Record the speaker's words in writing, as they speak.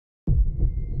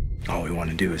All we want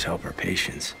to do is help our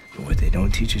patients. But what they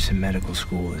don't teach us in medical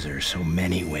school is there are so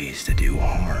many ways to do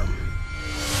harm.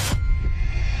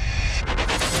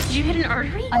 Did you hit an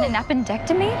artery? On an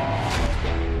appendectomy?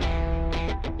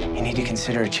 You need to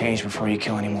consider a change before you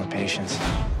kill any more patients.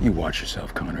 You watch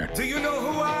yourself, Conrad. Do you know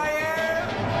who I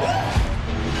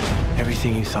am?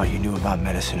 Everything you thought you knew about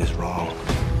medicine is wrong.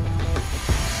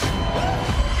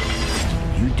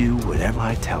 You do whatever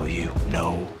I tell you,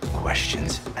 no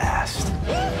questions asked.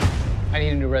 I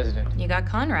need a new resident. You got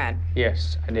Conrad.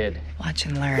 Yes, I did. Watch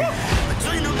and learn.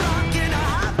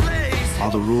 All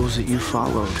the rules that you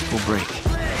followed will break.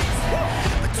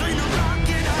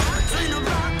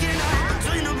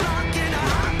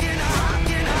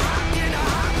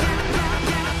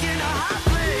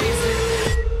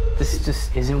 This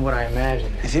just isn't what I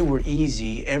imagined. If it were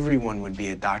easy, everyone would be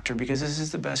a doctor because this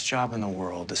is the best job in the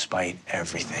world despite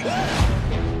everything.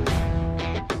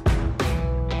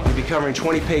 You'll be covering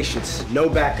 20 patients, no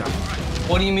backup.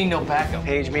 What do you mean, no backup?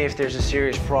 Page me if there's a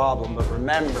serious problem, but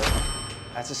remember,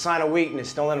 that's a sign of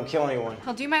weakness. Don't let them kill anyone.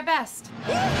 I'll do my best.